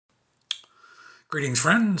Greetings,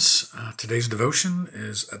 friends. Today's devotion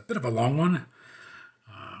is a bit of a long one.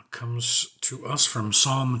 Comes to us from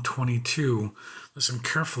Psalm 22. Listen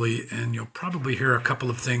carefully, and you'll probably hear a couple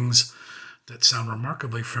of things that sound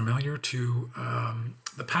remarkably familiar to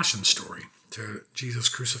the Passion story, to Jesus'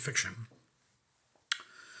 crucifixion.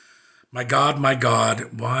 My God,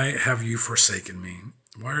 why have you forsaken me?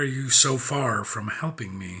 Why are you so far from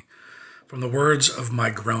helping me, from the words of my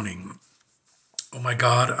groaning? O my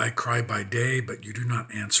God, I cry by day, but you do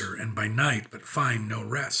not answer, and by night, but find no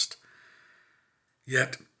rest.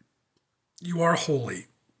 Yet you are holy,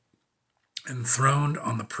 enthroned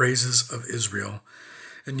on the praises of Israel,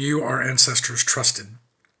 and you, our ancestors, trusted.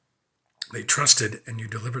 They trusted, and you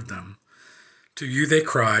delivered them. To you they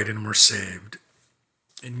cried and were saved.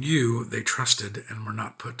 In you they trusted and were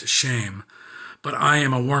not put to shame. But I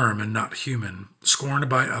am a worm and not human, scorned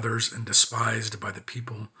by others and despised by the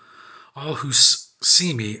people. All who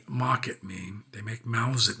see me mock at me. They make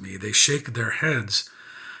mouths at me. They shake their heads.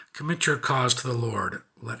 Commit your cause to the Lord.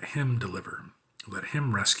 Let him deliver. Let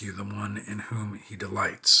him rescue the one in whom he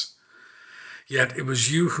delights. Yet it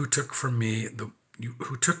was you who took me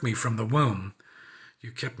from the womb.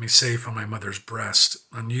 You kept me safe on my mother's breast.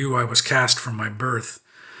 On you I was cast from my birth.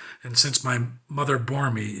 And since my mother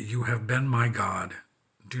bore me, you have been my God.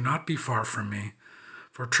 Do not be far from me,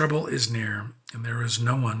 for trouble is near, and there is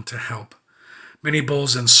no one to help. Many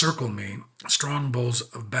bulls encircle me. Strong bulls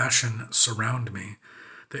of Bashan surround me.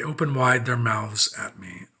 They open wide their mouths at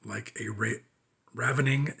me, like a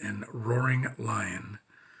ravening and roaring lion.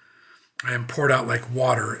 I am poured out like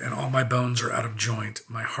water, and all my bones are out of joint.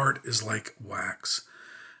 My heart is like wax.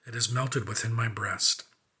 It is melted within my breast.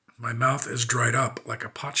 My mouth is dried up like a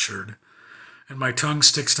potsherd, and my tongue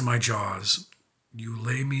sticks to my jaws. You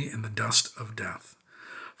lay me in the dust of death.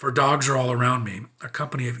 For dogs are all around me. A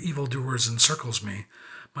company of evildoers encircles me.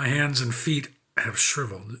 My hands and feet have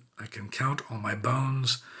shriveled. I can count all my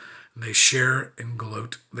bones. And they stare and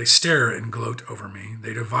gloat over me.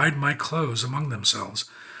 They divide my clothes among themselves,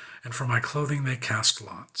 and for my clothing they cast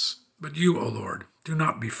lots. But you, O Lord, do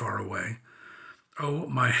not be far away. O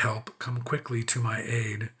my help, come quickly to my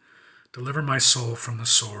aid. Deliver my soul from the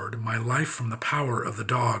sword, my life from the power of the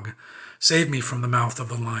dog. Save me from the mouth of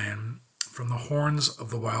the lion. From the horns of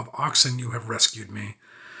the wild oxen you have rescued me.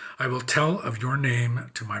 I will tell of your name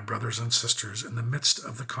to my brothers and sisters. In the midst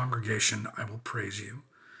of the congregation I will praise you.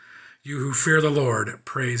 You who fear the Lord,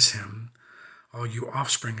 praise him. All you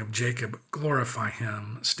offspring of Jacob, glorify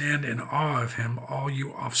him. Stand in awe of him, all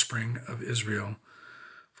you offspring of Israel.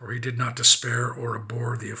 For he did not despair or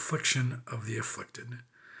abhor the affliction of the afflicted.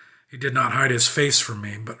 He did not hide his face from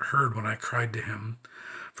me, but heard when I cried to him.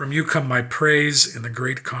 From you come my praise in the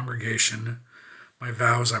great congregation. My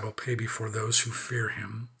vows I will pay before those who fear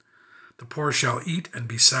him. The poor shall eat and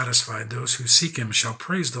be satisfied. Those who seek him shall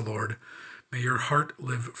praise the Lord. May your heart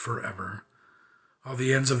live forever. All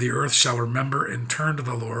the ends of the earth shall remember and turn to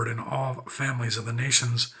the Lord, and all families of the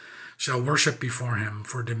nations shall worship before him.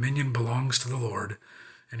 For dominion belongs to the Lord,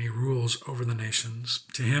 and he rules over the nations.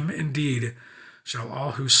 To him indeed shall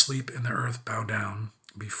all who sleep in the earth bow down.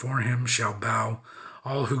 Before him shall bow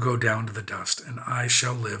all who go down to the dust, and I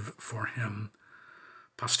shall live for him.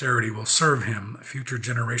 Posterity will serve him. Future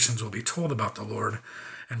generations will be told about the Lord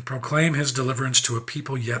and proclaim his deliverance to a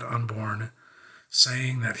people yet unborn,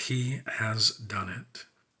 saying that he has done it.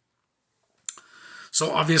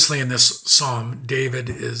 So obviously in this psalm, David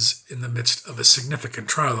is in the midst of a significant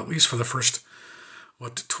trial, at least for the first,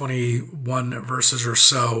 21 verses or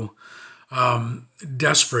so,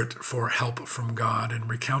 desperate for help from God and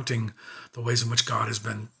recounting the ways in which God has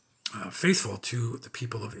been faithful to the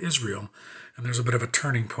people of Israel. And there's a bit of a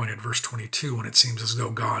turning point at verse 22 when it seems as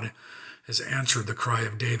though God has answered the cry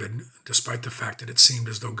of David, despite the fact that it seemed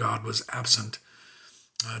as though God was absent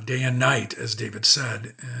day and night, as David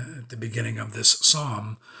said at the beginning of this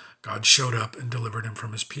psalm. God showed up and delivered him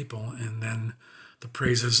from his people, and then the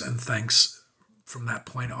praises and thanks from that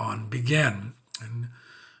point on began. And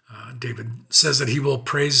David says that he will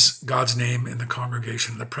praise God's name in the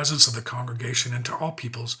congregation, in the presence of the congregation, and to all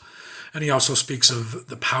peoples. And he also speaks of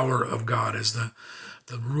the power of God as the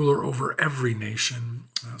ruler over every nation,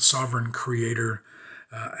 sovereign creator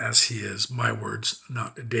as he is. My words,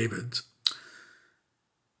 not David's.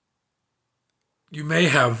 You may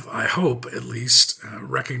have, I hope at least,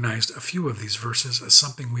 recognized a few of these verses as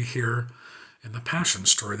something we hear in the Passion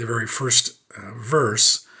story. The very first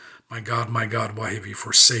verse, my God, why have you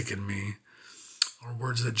forsaken me? Or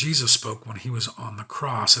words that Jesus spoke when he was on the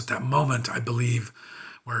cross. At that moment, I believe,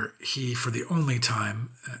 where he, for the only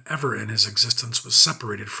time ever in his existence, was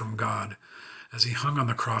separated from God as he hung on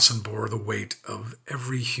the cross and bore the weight of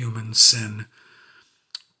every human sin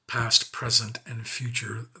past, present, and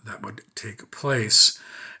future that would take place.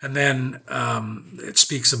 And then it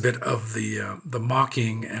speaks a bit of the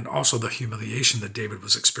mocking and also the humiliation that David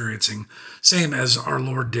was experiencing, same as our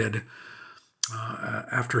Lord did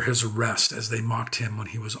after his arrest, as they mocked him when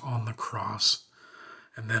he was on the cross.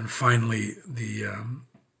 And then finally, the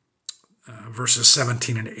verses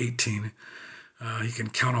 17 and 18, he can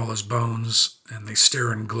count all his bones, and they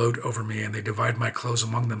stare and gloat over me, and they divide my clothes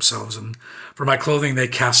among themselves, and for my clothing they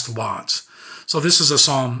cast lots. So this is a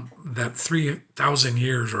psalm that 3,000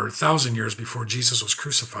 years or 1,000 years before Jesus was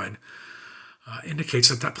crucified indicates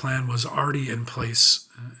that that plan was already in place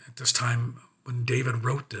at this time when David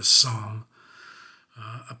wrote this psalm.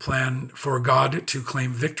 A plan for God to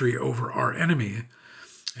claim victory over our enemy.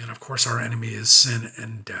 And of course, our enemy is sin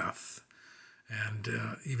and death. And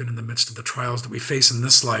even in the midst of the trials that we face in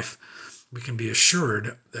this life, we can be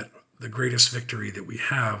assured that the greatest victory that we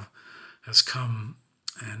have has come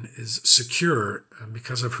and is secure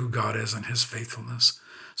because of who God is and his faithfulness.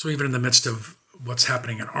 So even in the midst of what's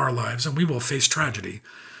happening in our lives, and we will face tragedy,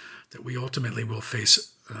 that we ultimately will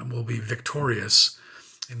face, will be victorious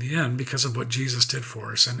in the end because of what Jesus did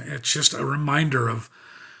for us. And it's just a reminder of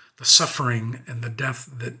the suffering and the death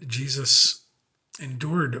that Jesus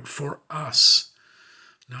endured for us,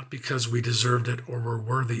 not because we deserved it or were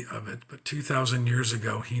worthy of it, but 2,000 years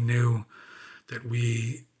ago, he knew that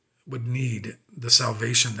we would need the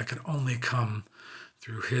salvation that could only come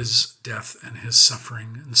through his death and his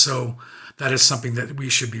suffering. And so that is something that we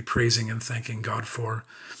should be praising and thanking God for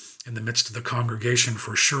in the midst of the congregation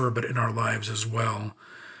for sure, but in our lives as well.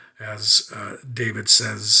 As David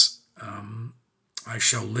says, I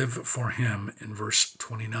shall live for him in verse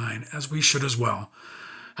 29, as we should as well.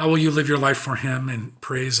 How will you live your life for him in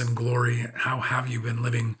praise and glory? How have you been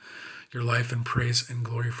living your life in praise and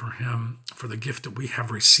glory for him, for the gift that we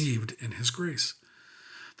have received in his grace?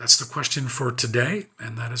 That's the question for today,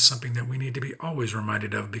 and that is something that we need to be always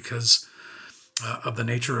reminded of because of the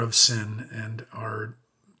nature of sin and our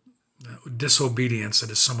disobedience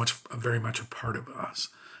that is very much a part of us.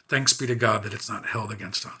 Thanks be to God that it's not held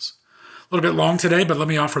against us. A little bit long today, but let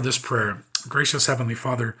me offer this prayer. Gracious Heavenly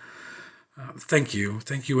Father, thank you.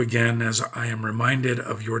 Thank you again as I am reminded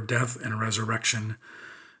of your death and resurrection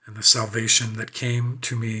and the salvation that came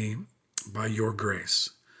to me by your grace.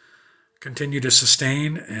 Continue to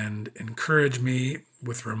sustain and encourage me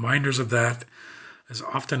with reminders of that as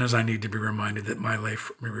often as I need to be reminded that my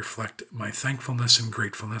life may reflect my thankfulness and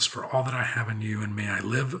gratefulness for all that I have in you, and may I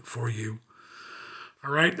live for you.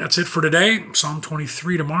 All right, that's it for today. Psalm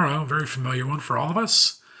 23 tomorrow, a very familiar one for all of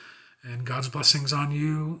us. And God's blessings on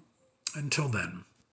you until then.